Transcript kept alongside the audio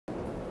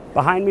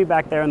Behind me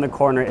back there in the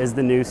corner is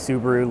the new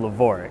Subaru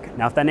Levorg.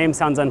 Now, if that name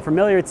sounds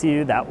unfamiliar to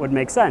you, that would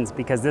make sense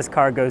because this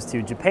car goes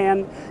to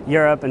Japan,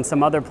 Europe, and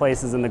some other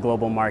places in the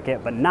global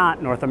market, but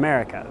not North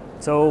America.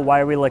 So why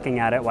are we looking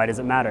at it? Why does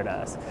it matter to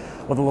us?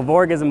 Well, the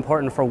Levorg is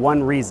important for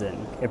one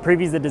reason. It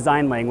previews the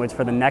design language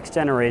for the next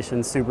generation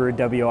Subaru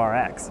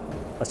WRX.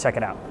 Let's check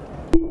it out.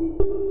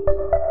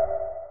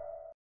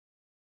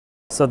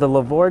 So the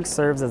Levorg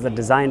serves as a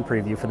design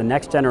preview for the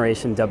next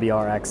generation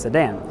WRX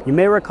sedan. You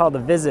may recall the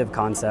Visiv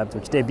concept,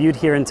 which debuted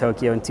here in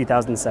Tokyo in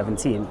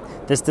 2017.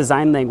 This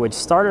design language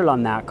started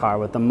on that car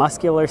with the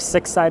muscular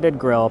six-sided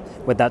grille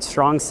with that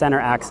strong center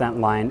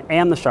accent line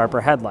and the sharper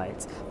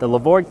headlights. The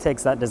Levorg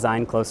takes that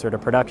design closer to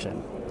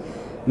production.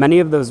 Many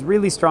of those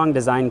really strong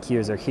design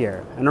cues are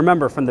here. And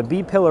remember, from the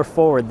B-pillar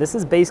forward, this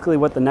is basically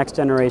what the next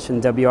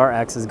generation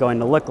WRX is going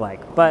to look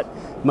like, but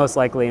most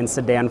likely in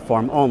sedan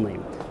form only.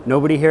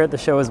 Nobody here at the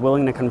show is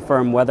willing to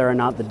confirm whether or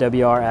not the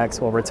WRX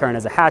will return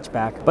as a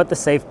hatchback, but the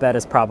safe bet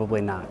is probably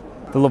not.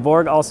 The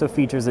Levorg also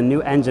features a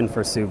new engine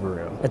for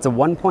Subaru. It's a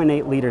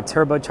 1.8-liter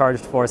turbocharged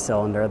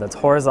four-cylinder that's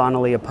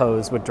horizontally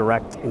opposed with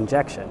direct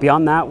injection.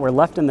 Beyond that, we're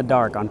left in the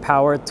dark on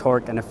power,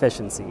 torque, and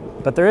efficiency.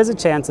 But there is a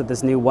chance that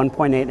this new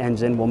 1.8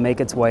 engine will make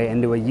its way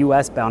into a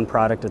US-bound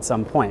product at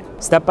some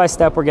point. Step by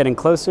step, we're getting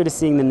closer to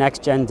seeing the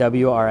next-gen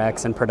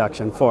WRX in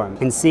production form.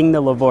 And seeing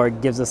the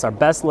Levorg gives us our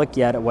best look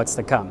yet at what's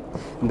to come.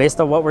 And based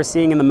on what we're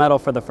seeing in the metal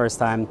for the first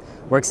time,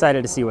 we're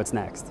excited to see what's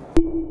next.